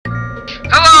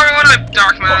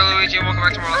Dark Matter Luigi, and welcome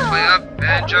back to more Let's Play of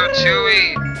Banjo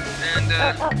Tooie, and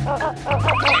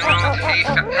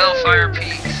Hellfire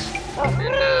Peaks,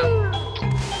 and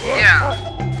yeah,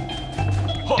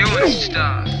 doing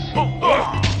stuff,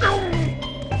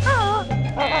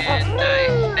 and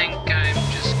I think I'm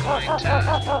just going to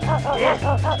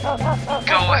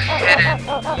go ahead and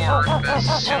warp as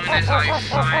soon as I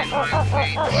find my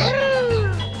way to the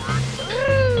warp,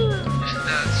 if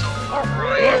that's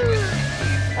alright with you.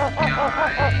 Guys.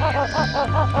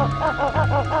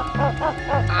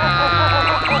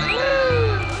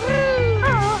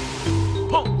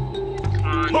 Come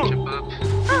on, jump up.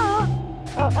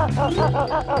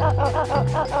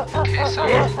 Okay, so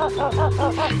now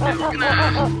we're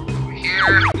gonna over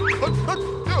here,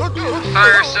 do the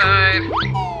fireside.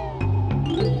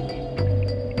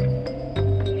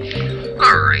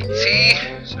 Alrighty,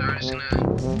 so we're just gonna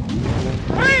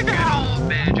good old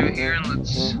Banjo here, and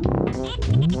let's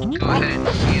go ahead and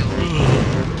heal.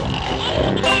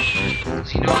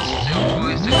 Because you know it's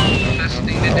always the best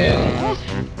thing to do.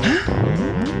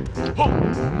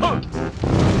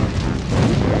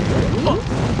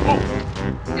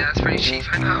 Yeah, that's pretty cheap,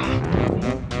 I know.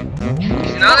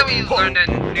 Because now that we learned that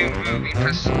new move, we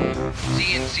press Z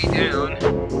and C down,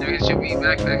 there should be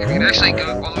backpack. We can actually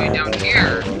go all the way down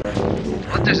here.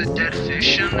 What, there's a dead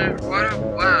fish in there? What?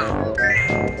 Wow.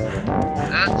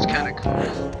 That's kind of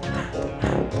cool.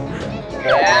 Oh!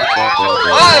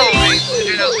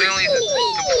 Banjo's family is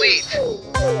complete.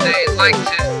 They like to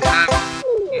have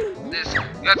this.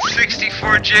 We got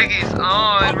 64 jiggies.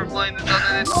 Oh, and we're playing this on the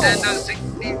Nintendo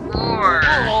 64.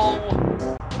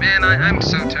 Man, I'm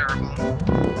so terrible.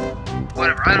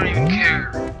 Whatever, I don't even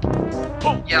care.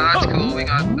 Yeah, that's cool. We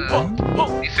got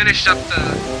we finished up the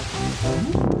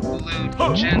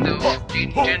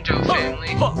Banjo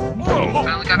family.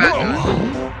 Finally got back done.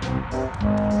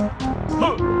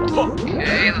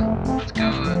 Okay, let's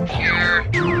go here.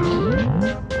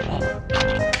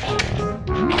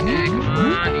 Okay, come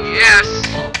on, yes!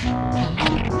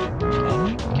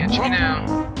 Catch me now.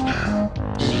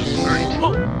 Alright.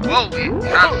 Whoa, we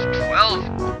have 12.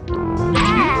 We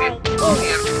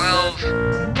have 12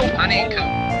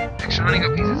 honeycomb, extra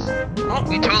honeycomb pieces.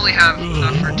 We totally have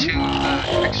enough for 2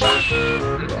 extra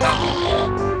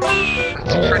health.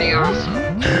 That's pretty awesome.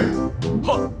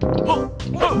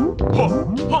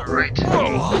 Alright,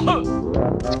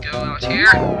 let's go out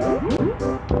here.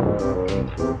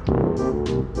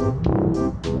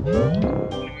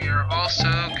 We are also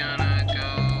gonna go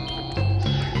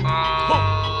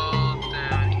fall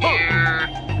down here.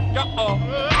 Ow.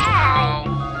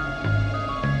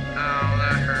 Ow,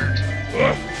 that hurt.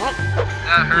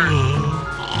 That hurt.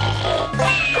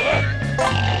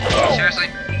 Seriously?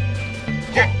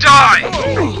 You die!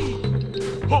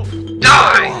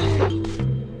 Die!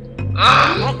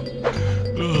 Ugh!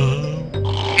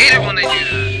 Hate it when they do that.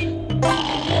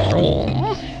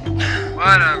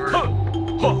 Whatever.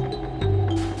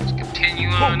 Let's continue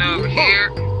on over here.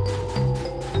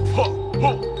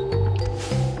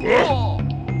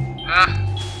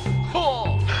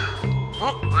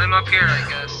 I'm up here, I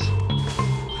guess.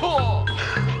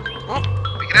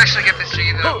 We can actually get this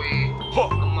jiggy that we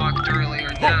unlocked earlier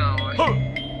now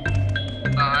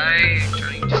by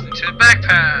turning this into a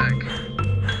backpack.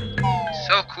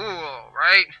 So cool,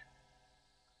 right?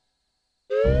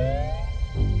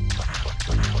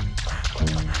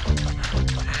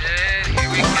 And here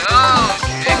we go,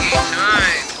 jiggy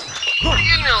time. We're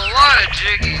getting a lot of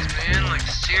jiggies, man, like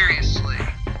seriously.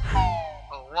 A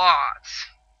lot.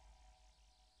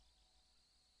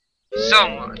 So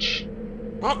much.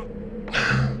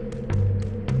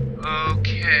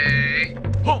 Okay.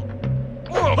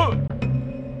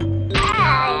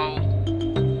 Ow.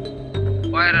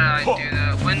 Why did I do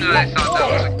that? When did I thought that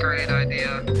was a great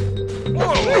idea?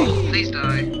 Please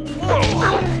die.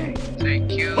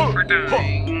 Thank you for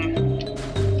dying.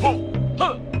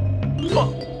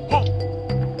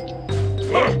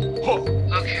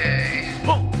 Okay.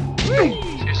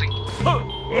 Seriously.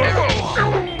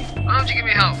 Why don't you give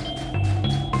me help?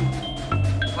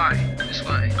 Why? This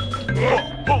way.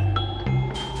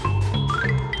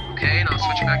 Okay, and I'll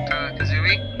switch back to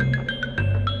Kazooie.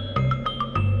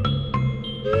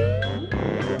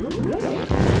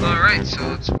 Alright, so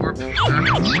let's warp back to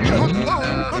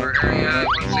our area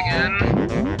once again.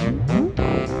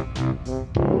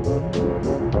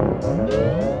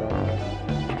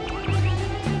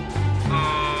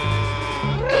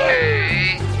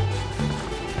 Okay.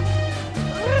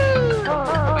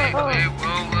 Wait,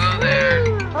 whoa there.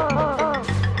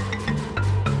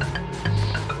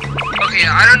 Okay,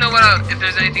 I don't know if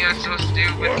there's anything I'm supposed to do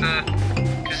with the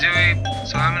Kazooie,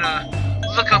 so I'm gonna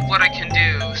look up what I can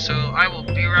do, so I will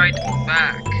be right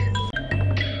back.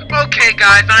 Okay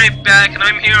guys, I'm back and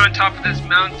I'm here on top of this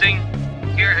mountain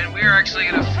here, and we're actually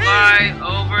gonna fly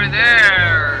over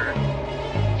there.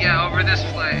 Yeah, over this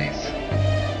place.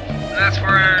 And that's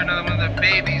where another one of the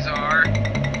babies are.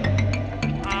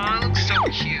 Aw, it looks so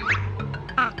cute.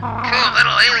 Cool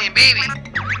little alien baby.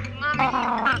 Mommy.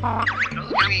 Don't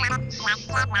look at me. Mommy,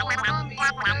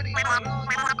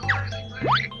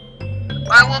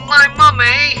 I want my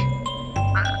mummy.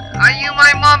 Are you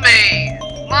my mummy?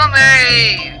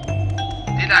 Mummy!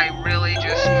 Did I really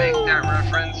just make that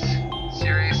reference?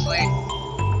 Seriously?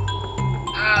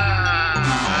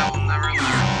 I will never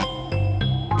learn.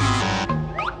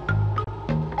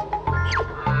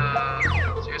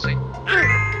 Seriously?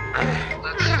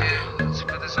 Let's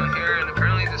put this on here, and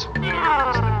apparently this works the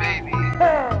baby.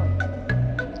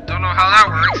 Don't know how that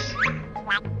works.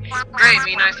 Great,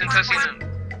 be nice and toasty them.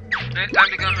 Time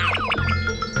to go home.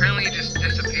 Apparently you just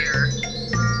disappear.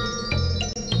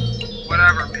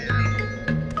 Whatever, man.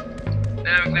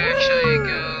 Now we can actually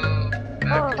go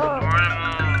back to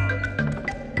normal.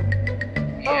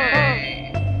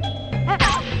 Yay.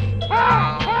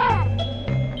 Oh,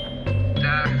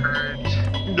 that hurt.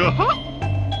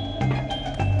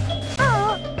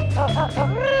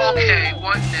 Okay,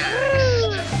 what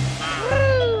next?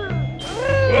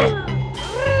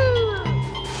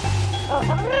 Oh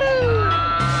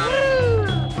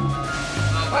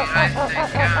wait, I think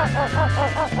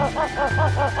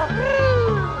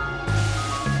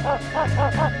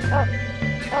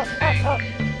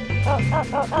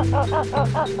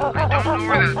I don't know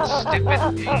where that stupid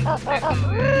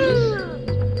igloo is.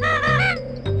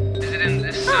 Is it in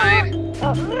this side?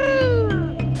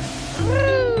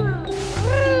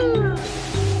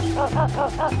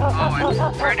 Oh,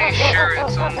 I'm pretty sure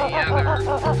it's on the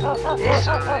other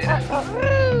side.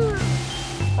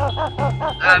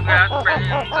 I've got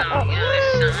friends on the other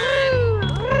side.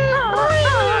 I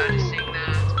gotta sing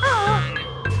that song.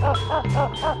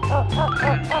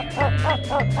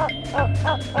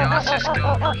 Now let's just go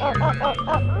over here.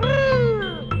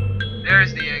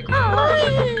 There's the igloo.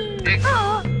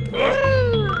 Igloo.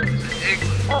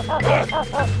 Igloo.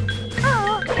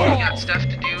 You got stuff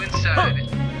to do inside.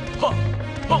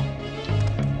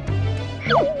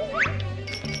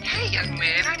 Hey young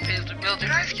man, I'm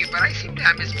Mildred Rescue, but I seem to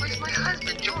have misplaced my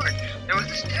husband, George. There was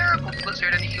this terrible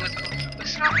blizzard and he was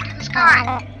whistling off into the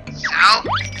sky. So,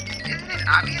 isn't it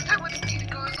obvious I wouldn't need to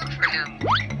go and look for him?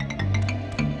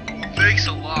 Thanks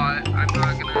a lot. I'm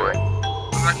not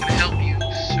gonna help you,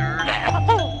 sir.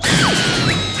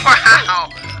 Wow!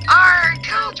 Alright,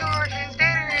 tell George his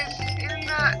dinner is in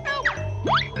the...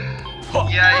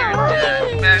 Yeah, you're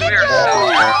dead. Man, we are so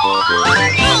bad.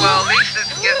 Well, at least this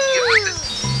gives us a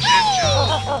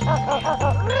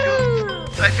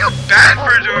I feel bad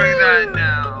for doing that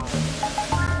now.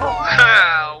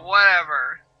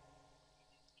 Whatever.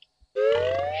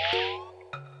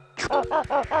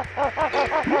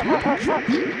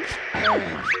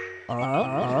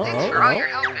 Thanks for all your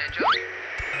help, Banjo.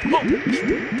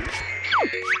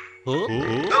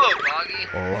 Hello, Boggy.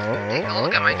 Take a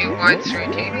look at my new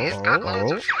widescreen TV. It's got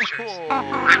loads of features.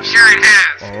 I'm sure it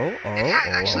has. It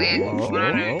has actually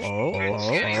 100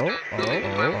 scanning,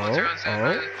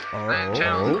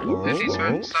 channels, 50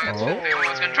 smart sockets, 50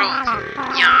 remote controls.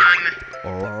 Yum!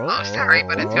 Oh, sorry,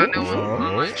 but it's got no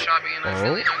online shopping and I'm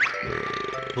really hungry.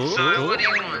 So, what do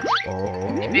you want?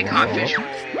 A big hot fish. Well,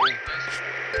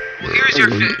 here's your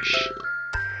fish.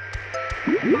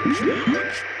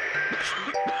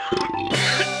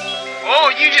 Oh,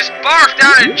 you just barfed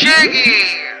out a jiggy!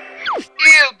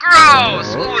 Ew,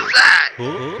 gross! What was that?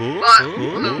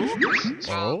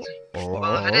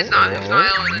 Well, if it's not ill,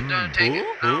 then don't take it.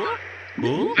 No.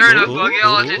 Fair enough, Buggy.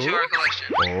 I'll add it to our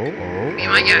collection. Be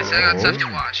my guest. I got stuff to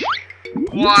watch.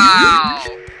 Wow!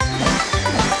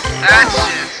 That's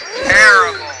just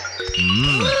terrible.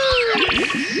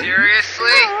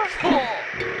 Seriously?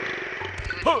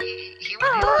 He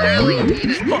would literally eat a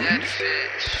dead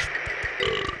fish.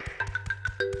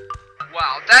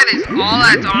 Wow, that is all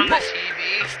that's on the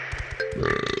TV?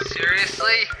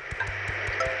 Seriously?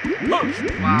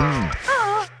 Wow.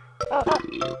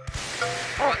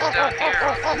 What's down here?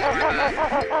 Let's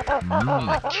see where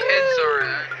the kids are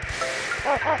at.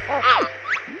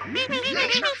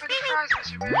 Thanks for the fries,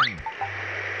 Mr. Bear.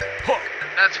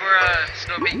 That's where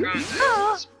Snow Peak Ruins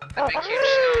is. The big huge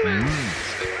snowman.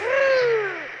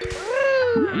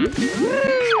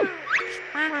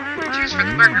 Cheers for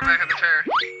the burger back at the fair.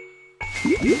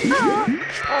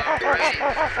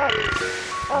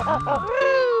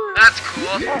 That's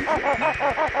cool.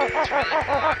 It's really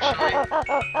cool, actually.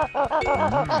 So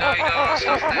you got all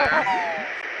stuff there.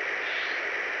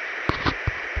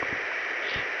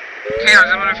 Okay, guys,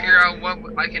 I'm gonna figure out what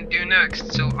I can do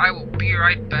next, so I will be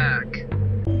right back.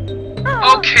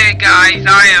 Okay, guys,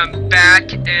 I am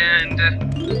back, and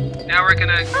now we're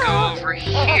gonna go over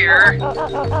here,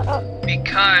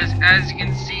 because as you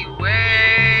can see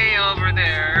way over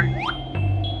there,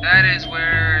 that is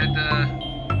where the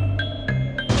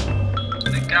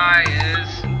guy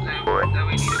is that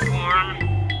we need to form.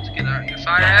 Let's get out your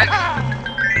fire eggs.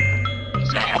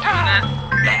 Just keep doing that.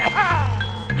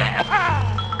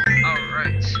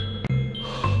 Alright.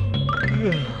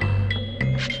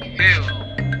 Cool.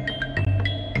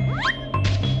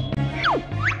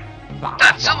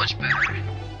 That's so much better.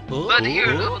 But here,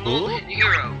 an old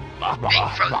hero. Being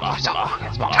frozen for so long,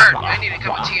 it's returned. I need a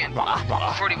cup of tea and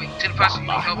 40 weeks. Tin Puzzle, can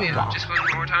you help me out? Just one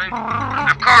more time?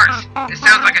 Of course! It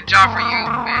sounds like a job for you,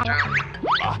 Banjo.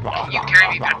 Can you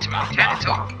carry me back to my tent? It's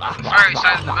on the fiery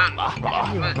side of the mountain. But, I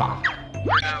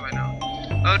know.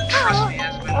 Oh, trust me,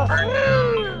 it's been burned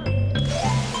down.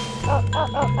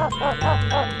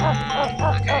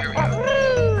 Okay, here we go.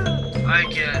 I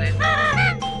get it.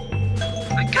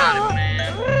 I got it, man.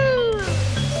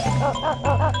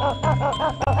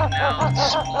 Now let's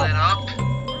split up.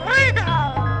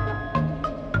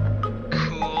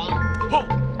 Cool.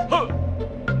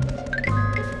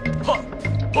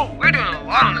 We're doing a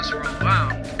lot on this road, wow.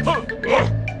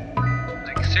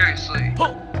 Like, seriously.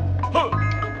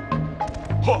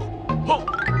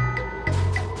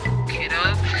 Get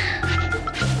up.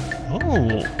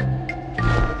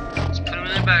 Let's put him in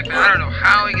the back. I don't know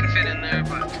how he can fit in there,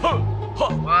 but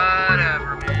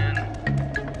whatever, man.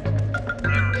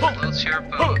 Whatever floats your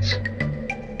boat.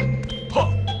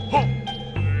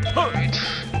 Alright.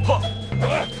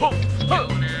 Let's go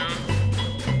now.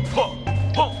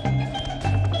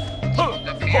 Let's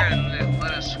up here and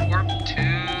let us warp to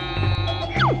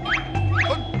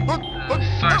the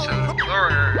far side of the lower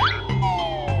area.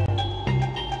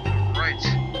 Right.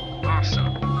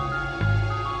 Awesome.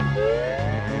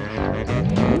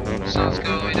 So let's go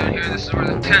all the way down here. This is where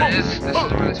the tent is. This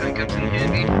is where the tent comes in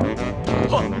handy.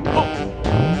 Alright.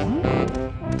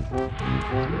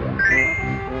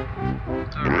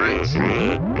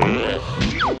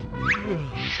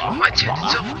 My tent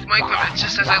is up with my equipment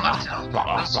just as I left it all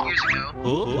those years ago.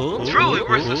 It's really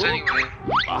worthless anyway.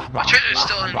 My treasure is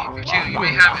still in me, but you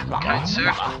may have it, kind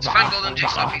sir. It's a fine golden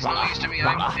jigsaw piece, no use to me.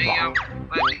 I'm hanging out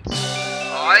my beats.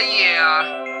 Oh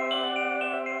yeah!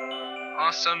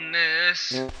 Awesomeness.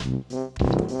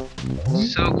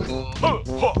 So cool.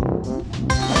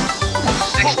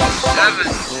 67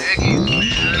 jiggies,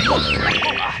 man.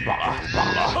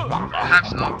 Perhaps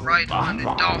I'll ride on a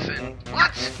dolphin.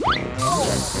 What?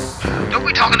 Don't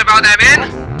be talking about that, man!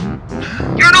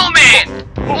 You're an old man!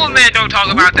 Old man don't talk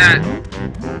about that!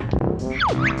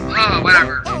 Oh,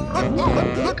 whatever.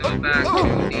 Let's go back to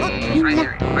the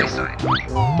ice side.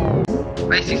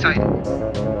 Icy side.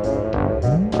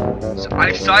 So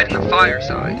ice side and the fire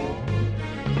side.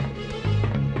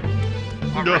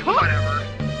 Alright, whatever.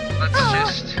 Let's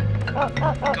just go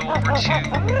over to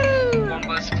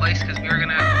Wumba's place because we're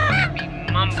gonna have to be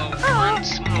Mumbo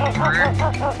once more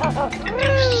to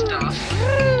do stuff.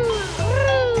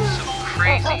 Some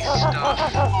crazy stuff.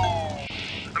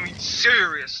 I mean,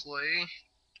 seriously.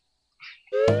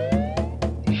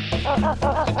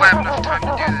 Hope I have enough time to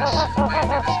do this. I'm gonna do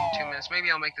this in 2 minutes. Maybe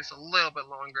I'll make this a little bit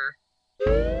longer.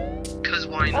 Cause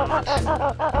why not?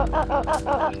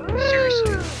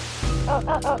 Seriously.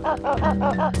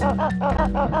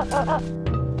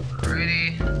 Alrighty.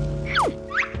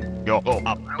 Yo,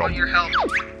 I want your help.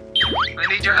 I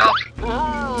need your help. I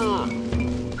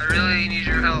really need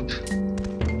your help.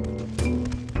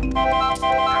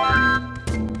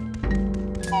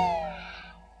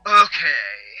 Okay.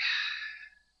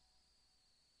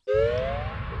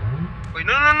 Wait,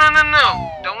 no.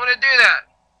 Don't want to do that.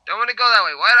 Don't want to go that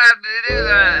way. Why do I have to do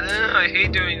that? I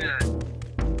hate doing that.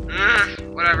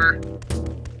 Whatever.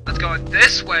 Let's go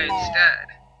this way instead.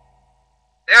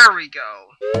 There we go.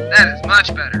 That is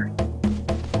much better.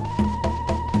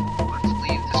 Let's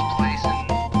leave this place and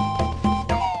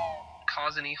don't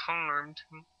cause any harm to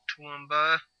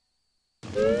Tooie.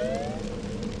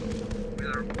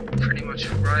 We're pretty much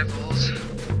rivals.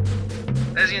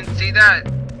 As you can see, that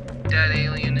dead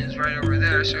alien is right over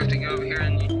there, so I have to go over here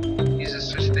and use this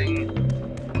switch thing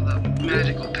with a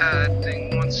magical pad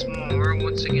thing once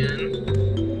again.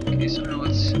 Okay, so now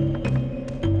let's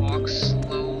walk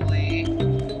slowly.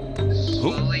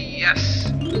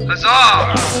 Yes!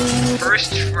 Huzzah!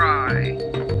 First try.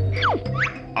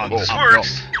 This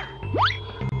works!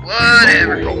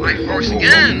 Whatever. My horse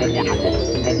again. Or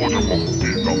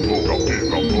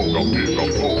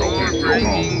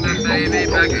bringing the baby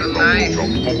back to life.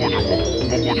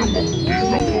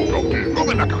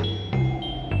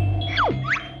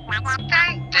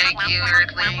 Thank you,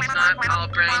 Earthlings, not all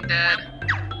brain dead.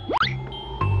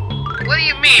 What do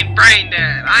you mean, brain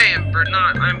dead? I'm so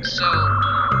not brain dead.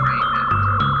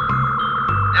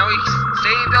 Now we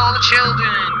saved all the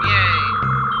children, yay!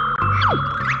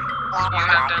 You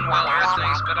have done well,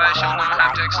 Earthlings, but I shall not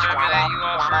have to exterminate you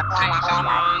all for taking so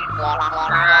long. For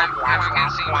I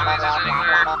haven't seen my lasers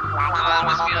anywhere. All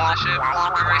must be on the ship.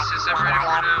 The race is separated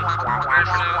for now. Alright,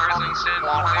 for now, Earthlings stand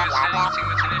clear, standing, see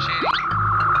what's initiating.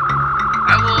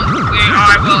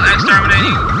 I will exterminate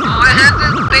you. Oh, I had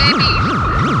this baby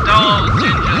doll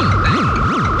Jinjo thing.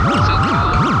 So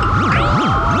cool.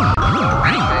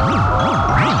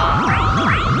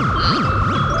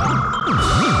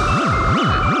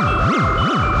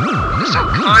 You're so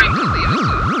kind to leave us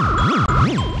a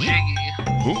Jiggy.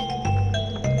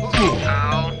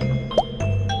 Ow.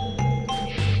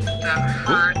 That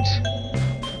hurt.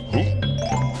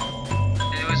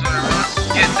 Anyways, whatever. Let's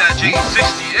get that Jiggy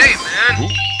 68, man.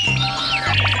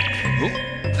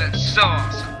 That's so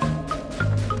awesome.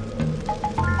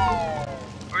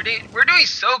 We're doing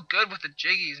so good with the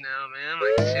Jiggies now, man.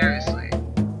 Like, seriously.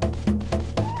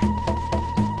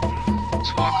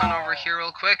 Let's walk on over here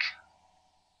real quick.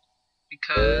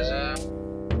 Because,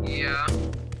 yeah.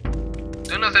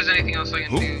 Don't know if there's anything else I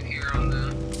can do here on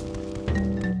the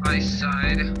ice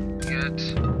side yet.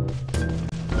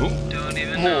 Don't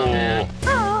even know, man.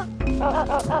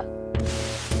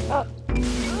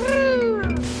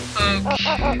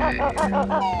 Okay.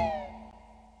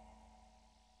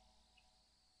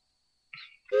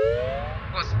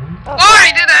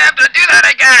 Why did I have to do that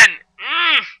again?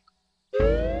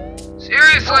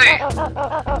 Seriously?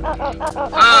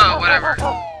 Oh, whatever.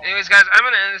 Anyways, guys, I'm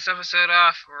gonna end this episode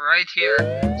off right here.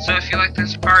 So if you like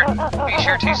this part, be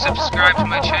sure to subscribe to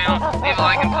my channel, leave a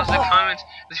like and post a comment.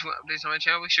 If you want updates on my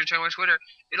channel, be sure to check my Twitter.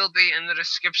 It'll be in the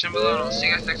description below, and I'll see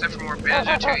you guys next time for more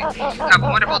Banjo Tooie. Have a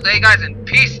wonderful day, guys, and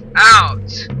peace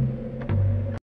out!